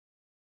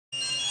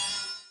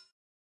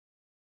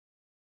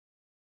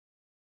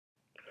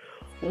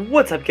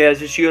What's up,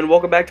 guys? It's you, and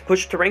welcome back to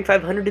Push to Rank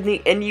 500 in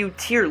the NU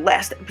tier.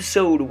 Last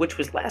episode, which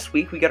was last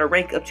week, we got our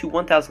rank up to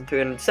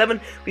 1,307.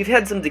 We've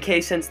had some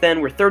decay since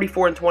then. We're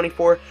 34 and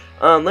 24.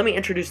 Let me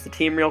introduce the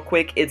team real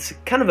quick. It's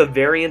kind of a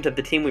variant of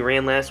the team we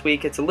ran last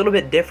week. It's a little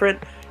bit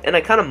different, and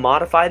I kind of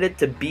modified it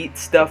to beat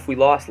stuff we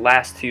lost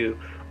to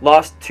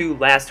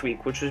last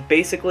week, which was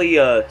basically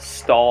a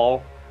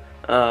stall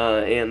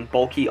and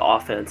bulky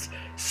offense.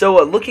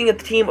 So looking at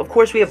the team, of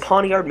course we have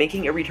Pawniard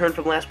making a return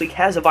from last week,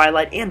 has a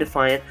Violite and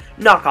Defiant,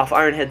 Knockoff,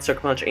 Ironhead,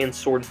 Sucker Punch, and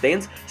Sword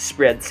Stance,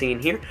 spread seen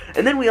here.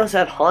 And then we also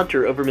have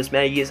Haunter over Miss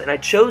Maggie's, and I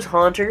chose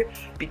Haunter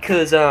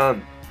because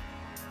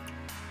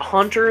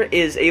Haunter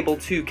is able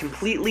to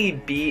completely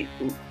beat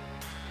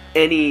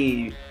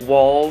any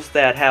walls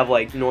that have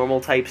like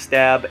normal type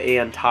stab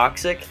and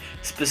toxic,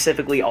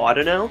 specifically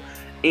Altano.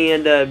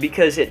 And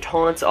because it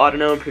taunts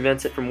Altano and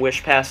prevents it from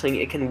wish passing,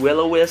 it can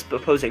Will-O-Wisp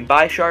opposing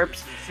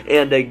Bisharps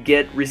and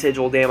get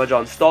residual damage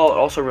on stall. It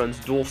also runs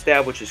dual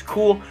stab, which is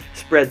cool.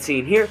 Spread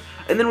seen here.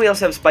 And then we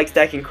also have Spike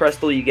Stack and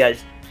Crustle. You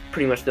guys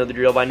pretty much know the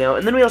drill by now.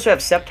 And then we also have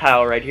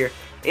Sceptile right here.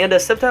 And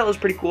Sceptile is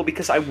pretty cool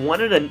because I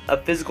wanted a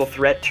physical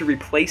threat to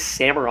replace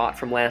Samurott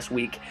from last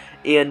week.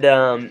 And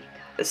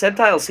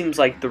Sceptile seems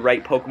like the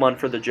right Pokemon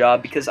for the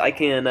job because I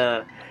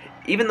can...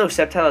 even though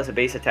Sceptile has a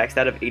base attack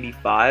stat of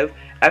 85,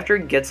 after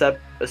it gets up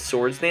a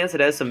Sword Stance, it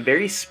has some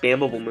very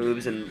spammable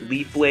moves in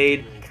Leaf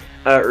Blade,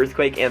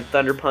 Earthquake, and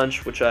Thunder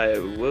Punch, which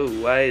whoa,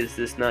 why is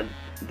this not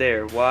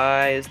there?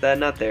 Why is that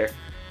not there?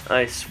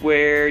 I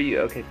swear you...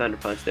 Okay, Thunder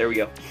Punch, there we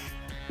go.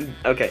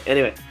 Okay,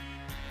 anyway,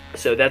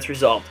 so that's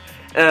resolved.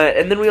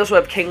 And then we also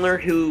have Kingler,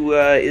 who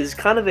is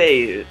kind of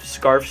a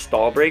Scarf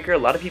stall breaker. A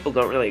lot of people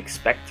don't really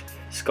expect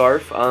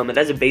Scarf. It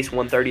has a base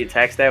 130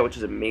 attack stat, which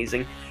is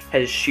amazing.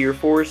 Has Sheer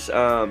Force,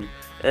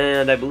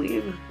 and I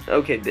believe,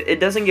 okay, it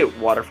doesn't get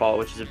Waterfall,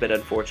 which is a bit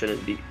unfortunate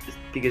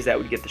because that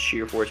would get the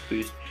Sheer Force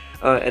boost.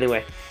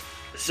 Anyway,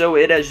 so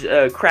it has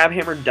Crab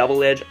Hammer,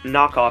 Double Edge,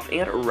 Knockoff,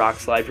 and Rock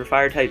Slide for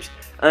fire types.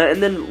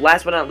 And then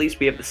last but not least,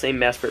 we have the same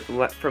Master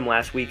from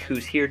last week,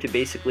 who's here to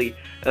basically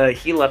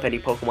heal up any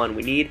Pokemon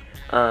we need.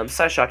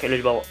 Size Shock,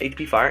 Energy Ball,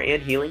 HP Fire,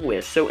 and Healing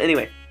Wish. So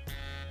anyway,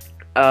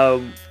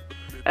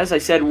 as I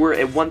said, we're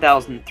at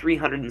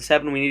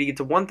 1,307. We need to get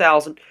to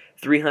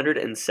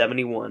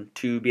 1,371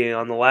 to be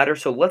on the ladder.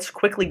 So let's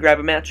quickly grab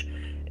a match.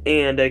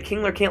 And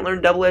Kingler can't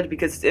learn Double Edge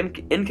because it's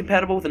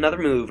incompatible with another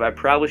move. I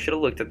probably should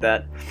have looked at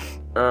that.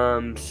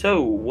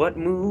 So what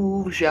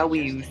move shall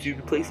we use to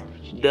replace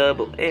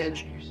Double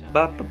Edge?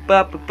 Double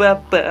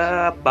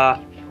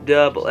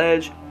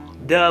Edge.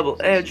 Double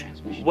Edge.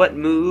 What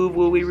move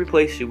will we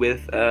replace you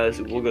with?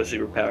 So we'll go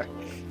Superpower.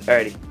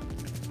 Alrighty.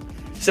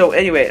 So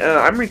anyway,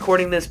 I'm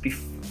recording this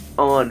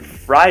on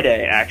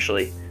Friday,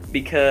 actually,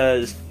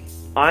 because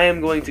I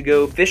am going to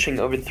go fishing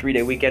over the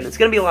 3-day weekend. It's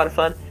going to be a lot of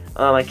fun.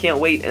 I can't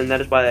wait, and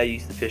that is why I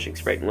use the fishing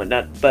sprite and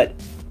whatnot. But,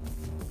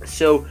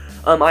 so,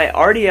 I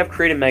already have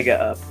Create a Mega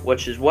up,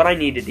 which is what I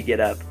needed to get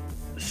up.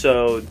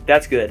 So,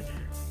 that's good.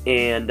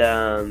 And,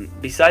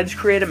 besides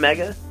Create a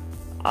Mega,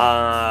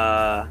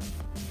 I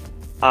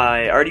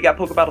already got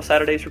Poke Battle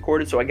Saturdays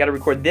recorded, so I got to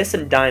record this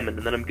and Diamond,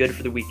 and then I'm good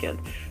for the weekend.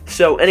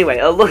 So anyway,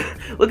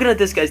 looking at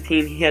this guy's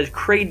team, he has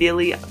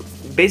Cradilly.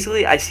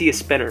 Basically, I see a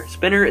Spinner.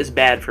 Spinner is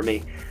bad for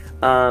me,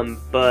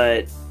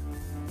 but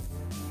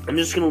I'm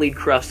just gonna lead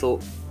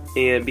Crustle,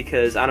 and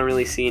because I don't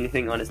really see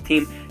anything on his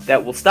team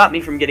that will stop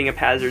me from getting up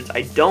hazards.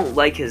 I don't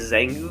like his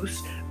Zangoose,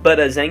 but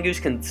Zangoose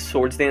can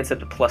Sword Stance up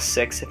to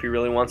 +6 if he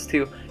really wants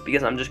to,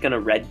 because I'm just gonna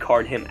red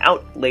card him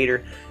out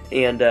later,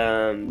 and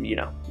you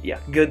know, yeah,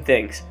 good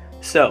things.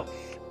 So,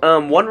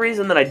 one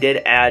reason that I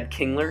did add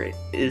Kingler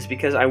is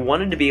because I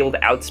wanted to be able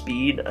to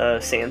outspeed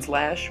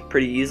Sandslash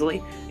pretty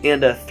easily,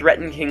 and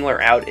threaten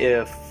Kingler out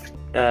if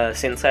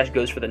Sandslash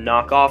goes for the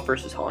knockoff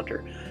versus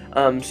Haunter.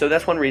 So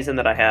that's one reason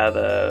that I have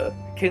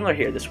Kingler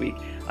here this week.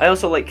 I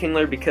also like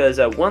Kingler because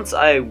once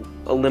I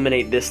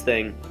eliminate this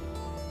thing,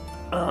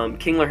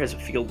 Kingler has a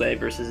field day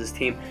versus his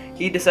team.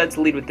 He decides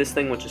to lead with this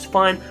thing, which is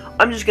fine.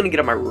 I'm just going to get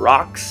up my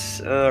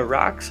Rocks.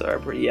 Rocks are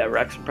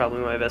probably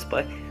my best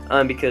play,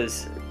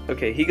 because...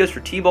 Okay, he goes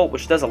for T-Bolt,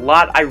 which does a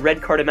lot. I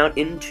red card him out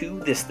into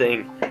this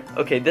thing.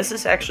 Okay, this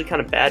is actually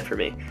kind of bad for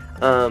me.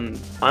 I'm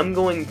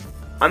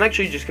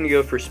actually just going to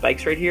go for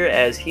Spikes right here,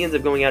 as he ends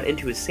up going out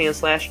into his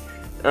Sandslash.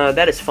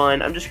 That is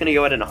fine. I'm just going to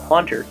go out into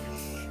Haunter,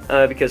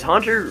 because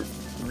Haunter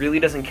really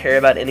doesn't care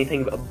about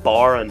anything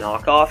bar a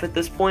knockoff at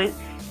this point.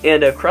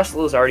 And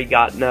Crustle has already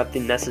gotten up the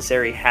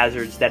necessary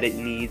hazards that it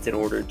needs in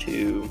order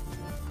to...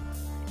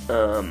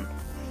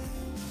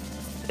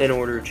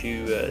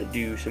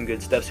 do some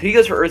good stuff. So he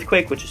goes for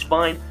Earthquake, which is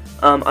fine.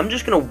 I'm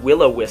just going to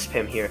Will-O-Wisp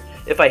him here.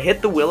 If I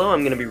hit the Willow,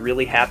 I'm going to be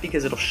really happy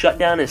because it'll shut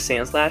down his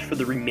Sandslash for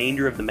the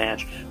remainder of the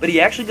match. But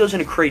he actually goes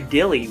into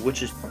Cradilly,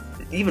 which is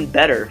even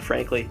better,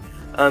 frankly,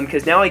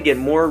 because now I get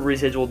more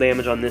residual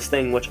damage on this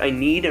thing, which I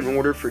need in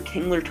order for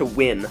Kingler to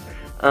win.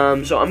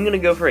 So I'm going to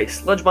go for a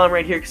Sludge Bomb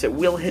right here because it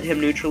will hit him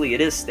neutrally.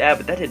 It is stab,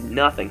 but that did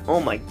nothing. Oh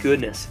my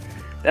goodness.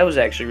 That was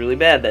actually really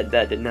bad.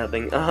 That did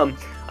nothing.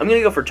 I'm going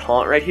to go for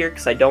Taunt right here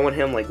because I don't want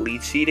him like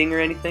leech seeding or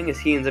anything, as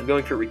he ends up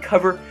going for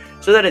Recover.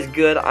 So that is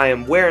good. I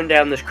am wearing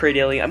down this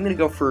Cradily. I'm going to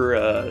go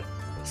for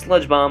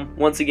Sludge Bomb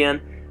once again,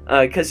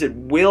 because it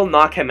will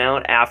knock him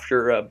out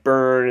after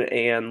Burn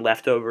and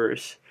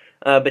Leftovers.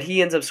 But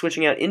he ends up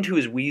switching out into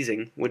his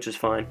Wheezing, which is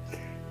fine.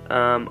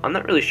 I'm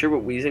not really sure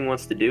what Wheezing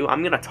wants to do.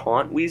 I'm going to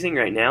taunt Wheezing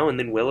right now and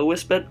then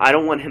Will-O-Wisp it. I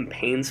don't want him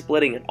pain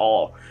splitting at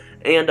all.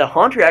 And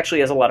Haunter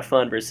actually has a lot of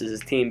fun versus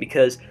his team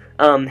because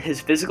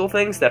his physical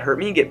things that hurt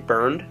me get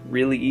burned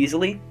really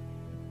easily.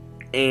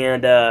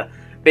 And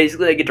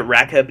basically I get to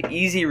rack up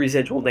easy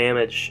residual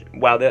damage.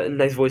 Wow, that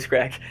nice voice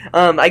crack.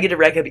 I get to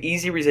rack up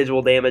easy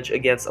residual damage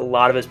against a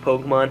lot of his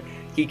Pokemon.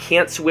 He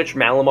can't switch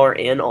Malamar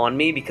in on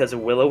me because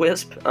of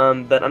Will-O-Wisp,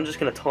 but I'm just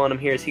going to taunt him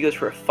here as he goes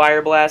for a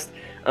Fire Blast.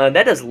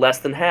 That does less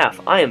than half.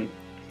 I am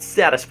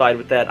satisfied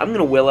with that. I'm going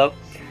to Willow.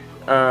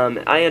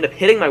 I end up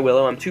hitting my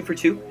Willow. I'm 2 for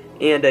 2,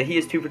 and he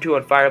is 2 for 2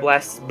 on Fire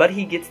Blasts, but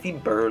he gets the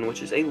burn,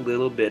 which is a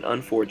little bit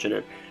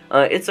unfortunate.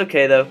 It's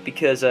okay, though,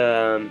 because...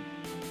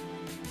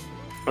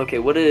 okay,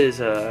 what is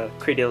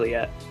Cradily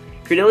at?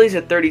 Cradily's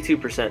at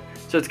 32%,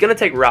 so it's going to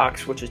take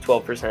Rocks, which is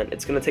 12%.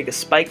 It's going to take a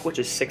Spike, which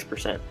is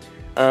 6%.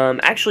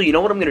 Actually, you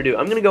know what I'm going to do?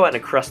 I'm going to go out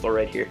in a Crustle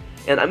right here,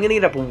 and I'm going to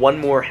get up one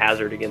more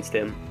Hazard against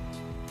him.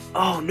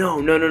 Oh,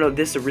 no,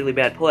 this is a really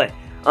bad play.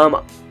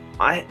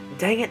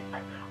 Dang it.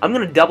 I'm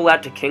going to double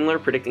out to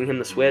Kingler, predicting him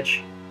to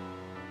switch.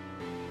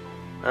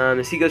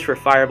 As he goes for a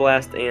Fire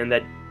Blast, and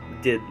that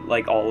did,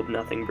 like, all of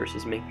nothing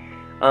versus me.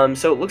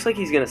 So it looks like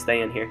he's going to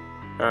stay in here.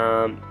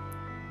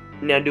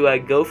 Now, do I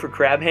go for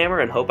Crab Hammer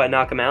and hope I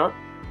knock him out?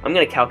 I'm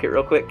going to calc it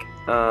real quick.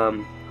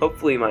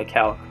 Hopefully my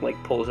calc,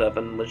 like, pulls up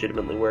and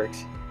legitimately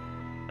works.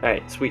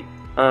 Alright, sweet.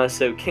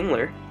 So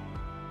Kingler.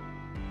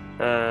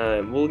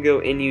 We'll go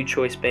NU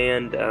Choice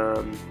Band,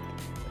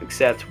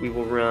 except we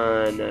will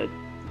run,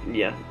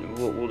 yeah,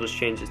 we'll just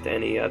change this to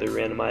any other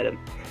random item.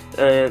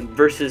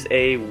 Versus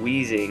a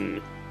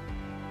Wheezing.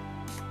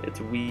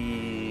 It's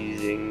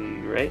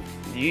Wheezing, right?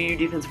 UU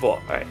Defensive Wall,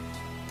 alright.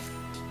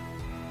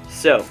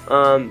 So,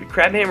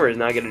 Crab Hammer is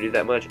not going to do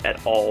that much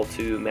at all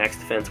to max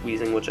defense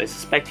Wheezing, which I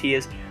suspect he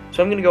is.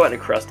 So I'm going to go out in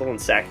a Crustle and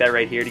sack that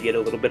right here to get a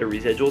little bit of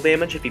residual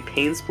damage. If he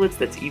Pain Splits,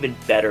 that's even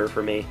better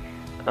for me.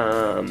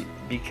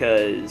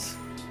 Because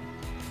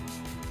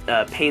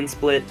Pain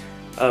Split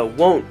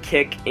won't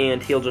kick,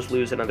 and he'll just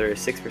lose another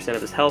 6%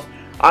 of his health.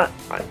 I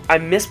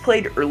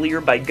misplayed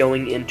earlier by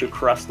going into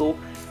Crustle,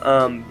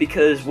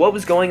 because what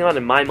was going on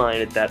in my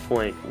mind at that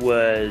point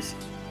was,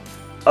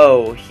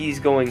 oh, he's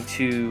going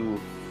to...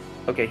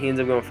 Okay, he ends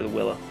up going for the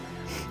Willow.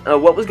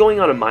 What was going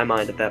on in my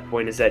mind at that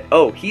point is that,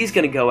 oh, he's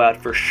going to go out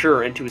for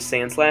sure into his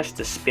Sand Slash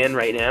to spin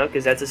right now,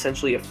 because that's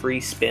essentially a free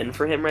spin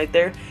for him right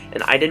there,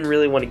 and I didn't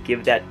really want to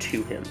give that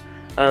to him.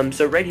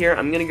 So right here,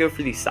 I'm going to go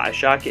for the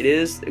Psyshock. It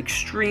is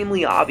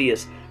extremely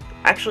obvious.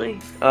 Actually,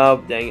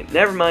 oh, dang it,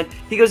 never mind.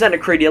 He goes out to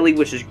Cradily,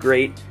 which is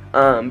great,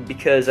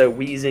 because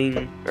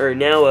Wheezing, or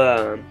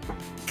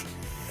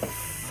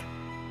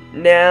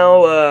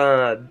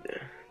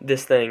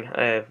this thing,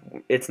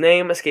 its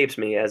name escapes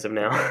me as of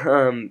now,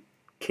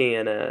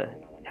 can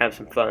have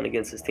some fun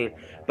against his team.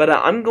 But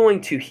I'm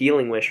going to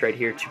Healing Wish right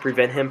here to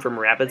prevent him from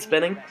rapid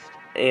spinning,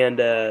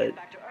 and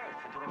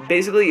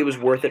basically it was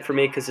worth it for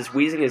me because his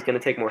Wheezing is going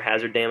to take more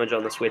hazard damage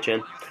on the switch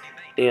in,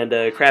 and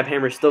Crab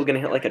Hammer is still going to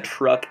hit like a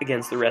truck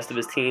against the rest of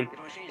his team,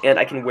 and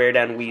I can wear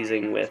down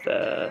Wheezing with,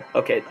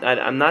 okay,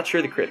 I'm not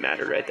sure the crit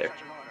mattered right there.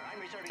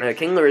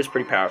 Kingler is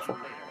pretty powerful.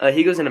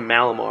 He goes into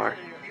Malamar.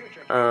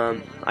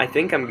 I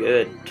think I'm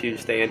good to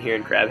stay in here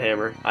and Crab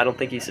Hammer. I don't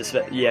think he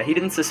yeah, he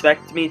didn't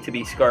suspect me to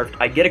be Scarfed.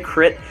 I get a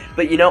crit,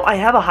 but you know, I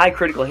have a high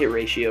critical hit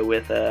ratio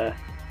with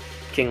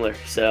Kingler,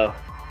 so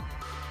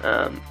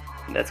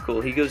that's cool.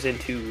 He goes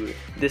into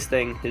this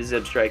thing, his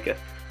Zebstrika.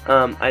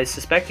 I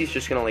suspect he's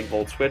just gonna like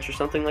Volt Switch or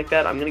something like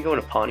that. I'm gonna go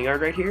into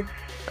Pawniard right here,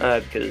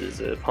 because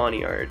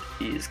Pawniard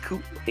is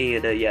cool.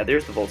 And yeah,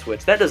 there's the Volt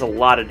Switch. That does a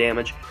lot of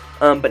damage.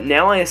 But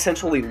now I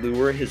essentially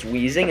lure his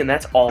Wheezing, and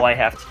that's all I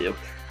have to do.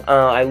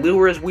 I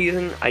lure his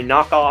Wheezing, I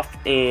knock off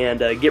and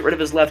get rid of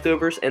his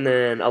leftovers, and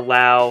then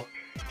allow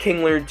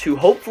Kingler to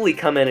hopefully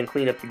come in and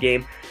clean up the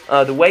game.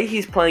 The way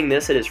he's playing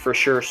this, it is for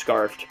sure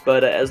Scarfed,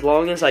 but as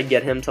long as I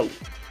get him to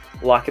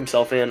lock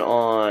himself in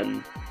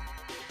on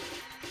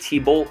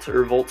T-Bolt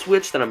or Volt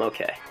Switch, then I'm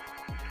okay.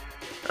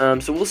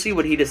 So we'll see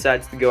what he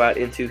decides to go out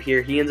into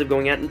here. He ends up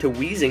going out into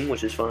Wheezing,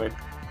 which is fine,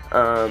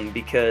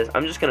 because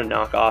I'm just going to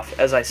knock off.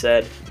 As I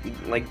said,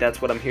 like,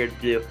 that's what I'm here to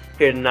do.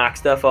 Here to knock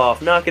stuff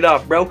off. Knock it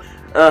off, bro.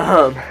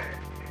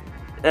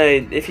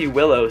 If he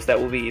Willows, that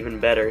will be even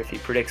better if he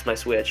predicts my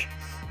switch.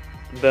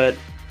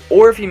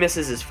 Or if he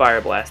misses his Fire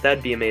Blast,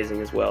 that'd be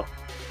amazing as well.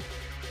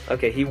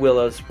 Okay, he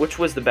Willows, which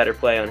was the better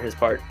play on his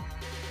part.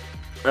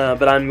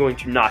 But I'm going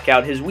to knock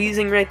out his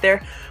Wheezing right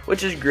there,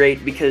 which is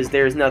great because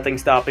there's nothing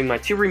stopping my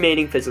two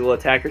remaining physical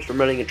attackers from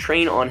running a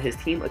train on his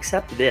team,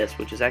 except this,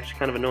 which is actually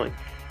kind of annoying.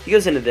 He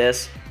goes into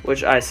this,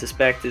 which I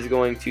suspect is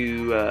going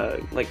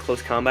to, like,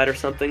 close combat or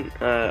something.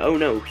 Oh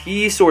no,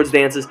 he Swords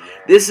Dances.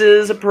 This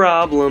is a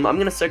problem. I'm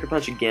going to Sucker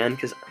Punch again,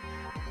 because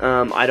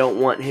I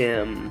don't want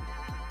him,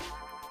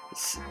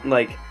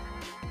 like,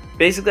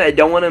 basically I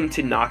don't want him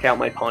to knock out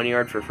my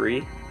Pawniard for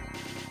free.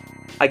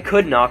 I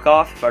could knock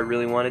off if I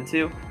really wanted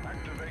to.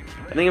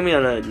 I think I'm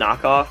gonna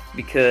knock off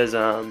because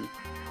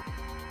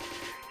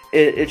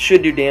it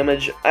should do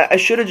damage. I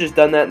should have just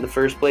done that in the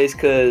first place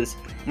because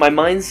my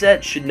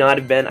mindset should not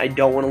have been I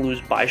don't want to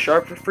lose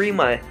Bisharp for free,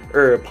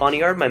 or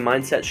Pawniard. My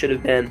mindset should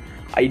have been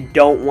I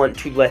don't want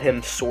to let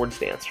him Swords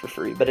Dance for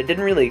free. But it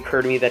didn't really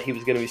occur to me that he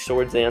was going to be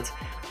Swords Dance,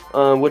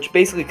 which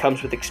basically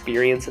comes with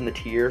experience in the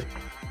tier.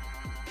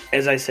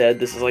 As I said,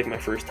 this is like my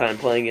first time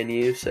playing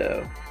NU,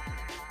 so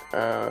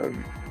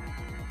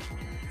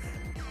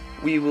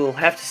we will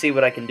have to see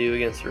what I can do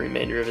against the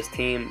remainder of his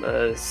team.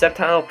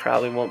 Sceptile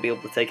probably won't be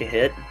able to take a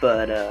hit,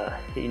 but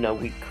you know,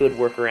 we could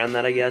work around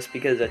that, I guess,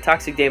 because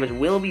toxic damage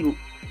will be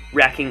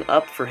racking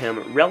up for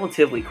him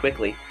relatively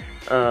quickly,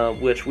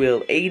 which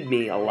will aid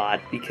me a lot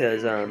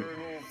because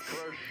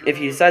if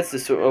he decides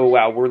to, oh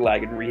wow, we're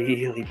lagging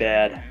really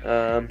bad.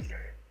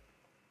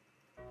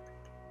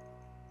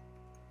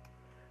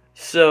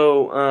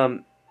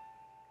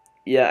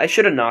 Yeah, I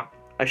should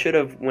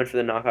have went for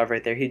the knockoff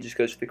right there. He just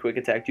goes for the quick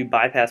attack to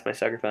bypass my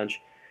Sucker Punch.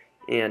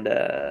 And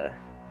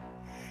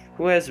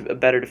who has a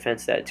better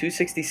defense stat?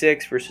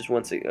 266 versus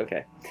 160.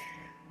 Okay.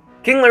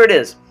 Kingler it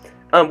is.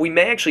 We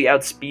may actually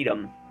outspeed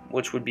him,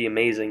 which would be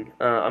amazing.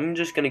 I'm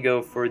just going to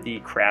go for the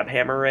Crab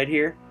Hammer right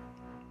here.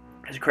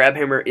 Because Crab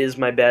Hammer is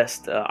my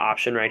best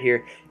option right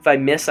here. If I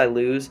miss, I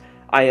lose.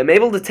 I am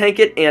able to tank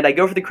it, and I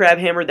go for the Crab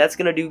Hammer. That's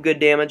going to do good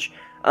damage.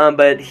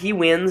 But he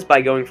wins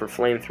by going for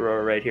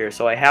Flamethrower right here.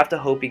 So I have to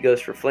hope he goes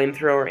for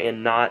Flamethrower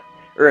and not...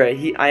 Or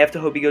I have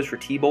to hope he goes for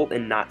T-Bolt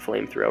and not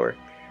Flamethrower.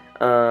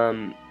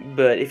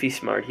 But if he's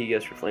smart, he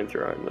goes for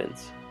Flamethrower and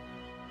wins.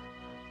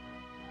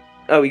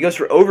 Oh, he goes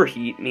for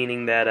Overheat,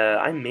 meaning that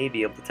I may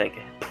be able to tank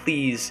it.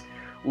 Please,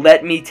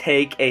 let me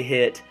take a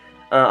hit.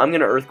 I'm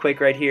going to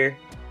Earthquake right here.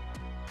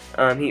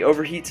 He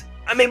overheats.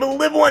 I'm able to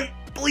live one.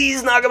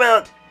 Please knock him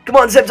out. Come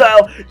on,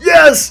 Sceptile!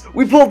 Yes!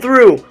 We pulled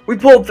through! We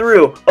pulled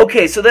through!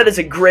 Okay, so that is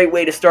a great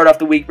way to start off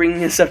the week,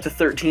 bringing us up to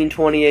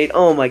 1328.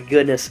 Oh my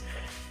goodness.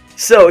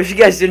 So, if you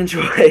guys did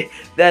enjoy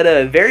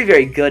that very,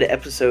 very good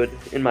episode,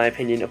 in my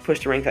opinion, of Push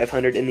to Rank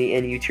 500 in the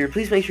NU tier,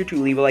 please make sure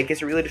to leave a like.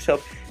 It really does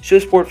help show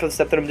support for the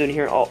stuff that I'm doing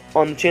here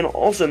on the channel.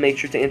 Also, make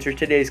sure to answer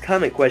today's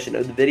comment question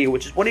of the video,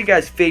 which is, what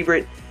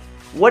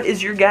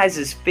is your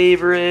guys'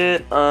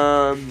 favorite...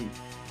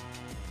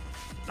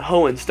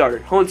 Hoenn starter.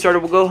 Hoenn starter.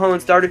 We'll go Hoenn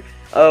starter.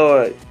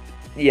 Oh,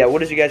 yeah,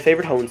 what is your guys'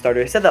 favorite Hoenn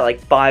starter? I said that like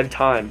 5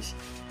 times.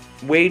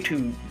 Way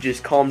to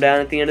just calm down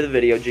at the end of the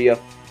video, Geo.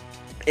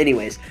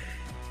 Anyways,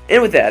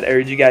 and with that, I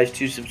urge you guys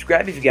to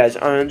subscribe if you guys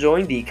are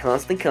enjoying the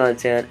constant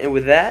content. And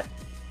with that,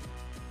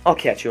 I'll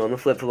catch you on the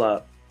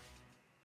flip-flop.